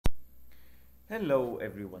Hello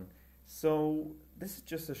everyone. So this is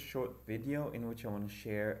just a short video in which I want to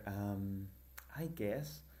share, I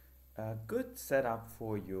guess, a good setup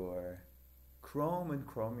for your Chrome and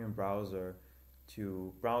Chromium browser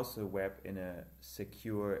to browse the web in a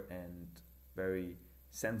secure and very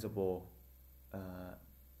sensible uh,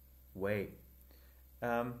 way.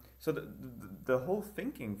 So the whole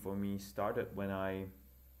thinking for me started when I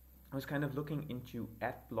was kind of looking into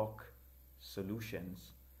ad block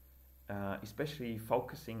solutions, especially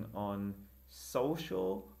focusing on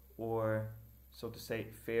social or, so to say,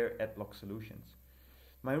 fair ad block solutions.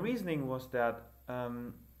 My reasoning was that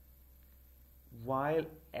while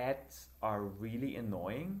ads are really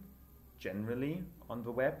annoying generally on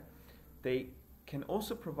the web, they can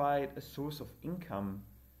also provide a source of income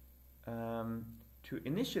um, to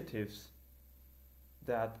initiatives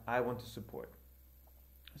that I want to support.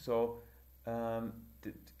 So, um,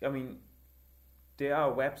 I mean, there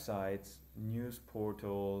are websites, news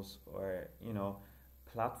portals, or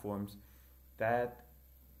platforms that,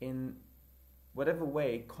 in whatever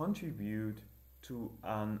way, contribute to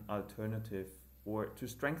an alternative or to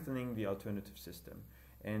strengthening the alternative system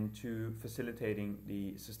and to facilitating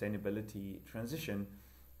the sustainability transition,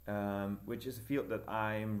 which is a field that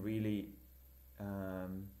I'm really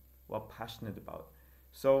passionate about.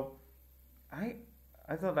 So I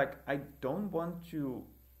I thought, like, I don't want to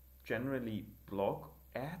generally block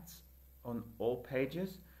ads on all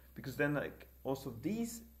pages, because then, like, also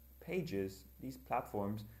these pages, these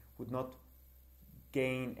platforms would not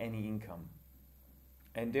gain any income.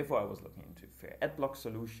 And therefore I was looking into fair ad block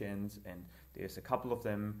solutions, and there's a couple of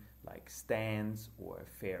them, like Stance or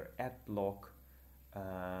Fair Ad Block.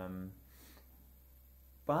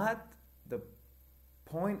 But the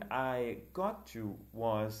point I got to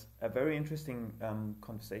was a very interesting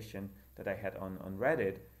conversation that I had on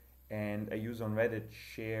Reddit, and a user on Reddit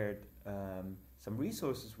shared some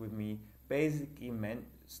resources with me, basically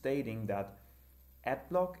stating that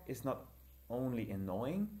adblock is not only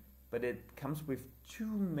annoying, but it comes with two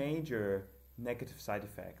major negative side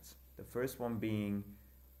effects. The first one being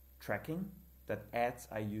tracking, that ads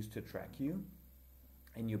are used to track you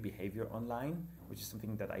and your behavior online, which is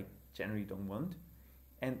something that I generally don't want.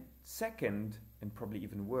 And second, and probably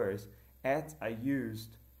even worse, ads are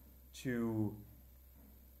used to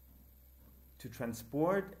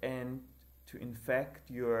transport and to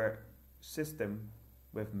infect your system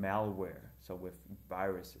with malware, so with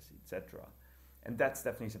viruses, etc. And that's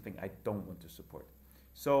definitely something I don't want to support.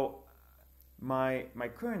 So my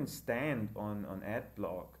current stand on ad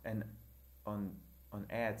block and on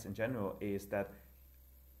ads in general is that,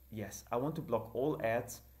 yes, I want to block all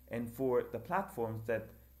ads, and for the platforms that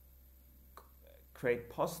create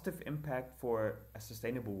positive impact for a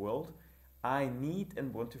sustainable world, I need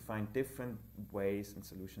and want to find different ways and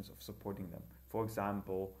solutions of supporting them. For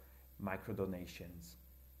example, micro donations,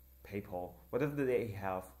 PayPal, whatever they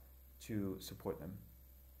have to support them.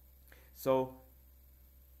 So,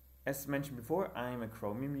 as mentioned before, I'm a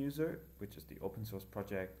Chromium user, which is the open source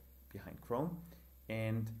project behind Chrome,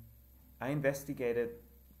 and I investigated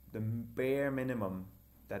the bare minimum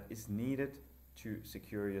that is needed to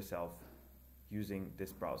secure yourself using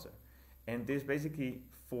this browser. And there's basically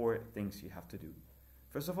four things you have to do.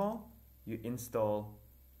 First of all, you install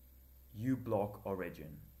uBlock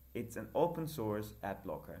Origin. It's an open source ad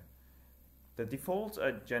blocker. The defaults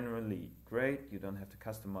are generally great. You don't have to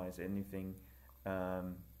customize anything.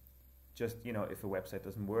 Just, if a website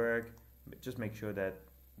doesn't work, just make sure that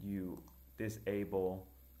you disable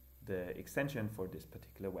the extension for this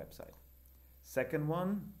particular website. Second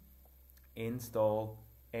one, install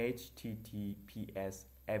HTTPS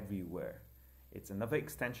Everywhere. It's another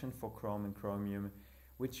extension for Chrome and Chromium,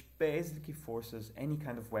 which basically forces any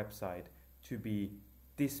kind of website to be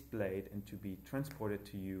displayed and to be transferred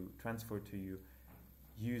to you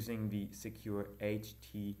using the secure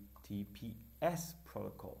HTTPS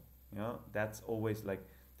protocol. That's always like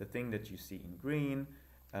the thing that you see in green,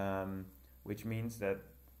 which means that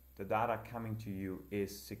the data coming to you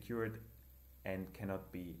is secured and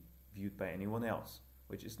cannot be viewed by anyone else,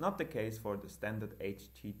 which is not the case for the standard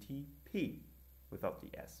HTTP without the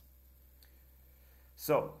S.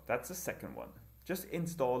 So that's the second one. Just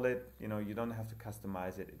install it. You don't have to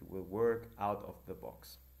customize it. It will work out of the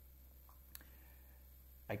box,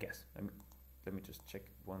 I guess. Let me just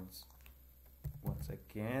check once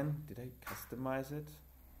again. Did I customize it?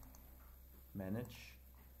 Manage?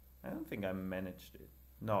 I don't think I managed it.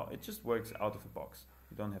 No, it just works out of the box.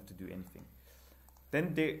 You don't have to do anything.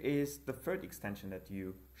 Then there is the third extension that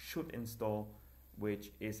you should install,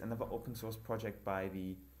 which is another open source project by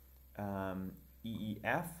the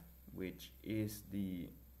EEF, which is the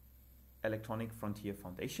Electronic Frontier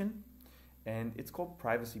Foundation, and it's called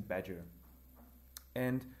Privacy Badger.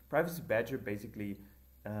 And Privacy Badger basically,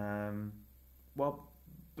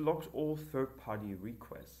 blocks all third-party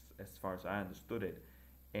requests, as far as I understood it,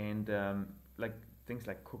 and like things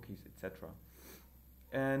like cookies, etc.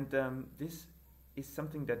 And this is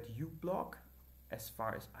something that uBlock, as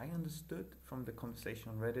far as I understood from the conversation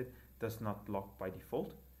on Reddit, does not block by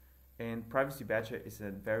default. And Privacy Badger is a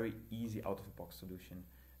very easy out-of-the-box solution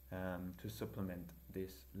to supplement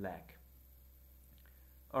this lag.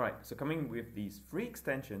 Alright, so coming with these free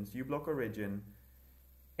extensions, uBlock Origin,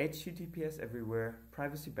 HTTPS Everywhere,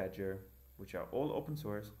 Privacy Badger, which are all open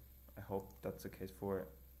source. I hope that's the case for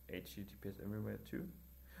HTTPS Everywhere too.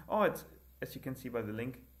 Oh, it's, as you can see by the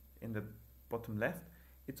link in the bottom left,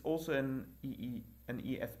 it's also an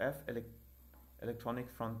EFF, Electronic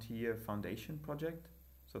Frontier Foundation project.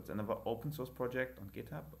 So it's another open source project on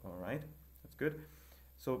GitHub. All right, that's good.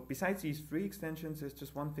 So besides these free extensions, there's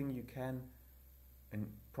just one thing you can, and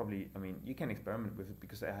probably, I mean, you can experiment with it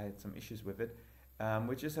because I had some issues with it,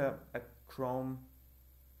 which is a Chrome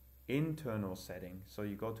internal setting. So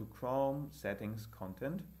you go to Chrome settings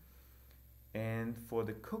content, and for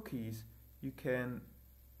the cookies, you can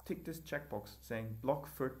tick this checkbox saying block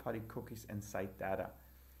third-party cookies and site data.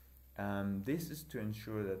 This is to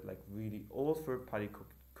ensure that like really all third-party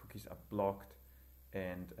cookies are blocked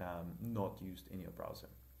and not used in your browser.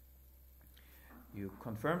 You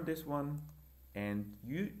confirm this one and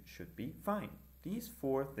you should be fine. These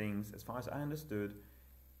 4 things, as far as I understood,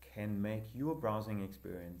 can make your browsing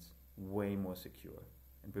experience way more secure.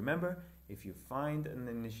 And remember, if you find an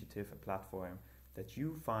initiative, a platform that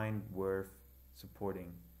you find worth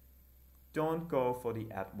supporting, don't go for the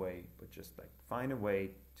ad way, but just like find a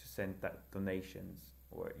way to send that donations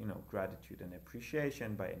or gratitude and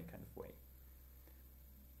appreciation by any kind of way.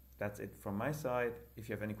 That's it from my side. If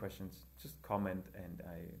you have any questions, just comment and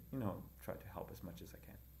I try to help as much as I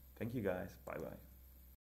can. Thank you guys. Bye bye.